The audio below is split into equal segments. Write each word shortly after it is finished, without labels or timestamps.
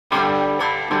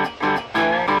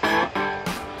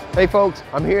Hey folks,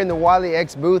 I'm here in the Wiley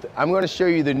X booth. I'm going to show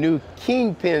you the new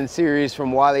Kingpin series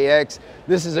from Wiley X.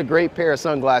 This is a great pair of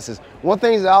sunglasses. One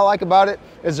thing that I like about it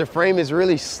is the frame is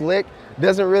really slick,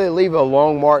 doesn't really leave a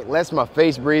long mark, lets my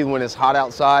face breathe when it's hot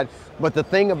outside. But the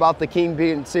thing about the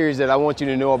Kingpin series that I want you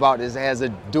to know about is it has a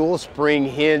dual spring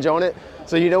hinge on it.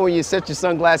 So you know when you set your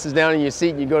sunglasses down in your seat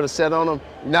and you go to set on them,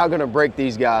 you're not going to break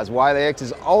these guys. Wiley X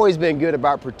has always been good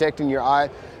about protecting your eye.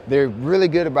 They're really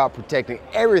good about protecting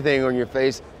everything on your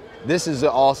face. This is an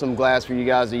awesome glass for you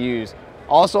guys to use.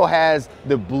 Also has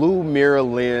the blue mirror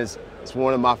lens. It's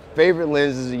one of my favorite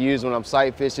lenses to use when I'm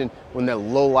sight fishing when they're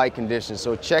low light conditions.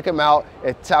 So check them out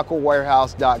at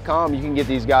tacklewarehouse.com. You can get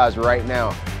these guys right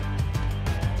now.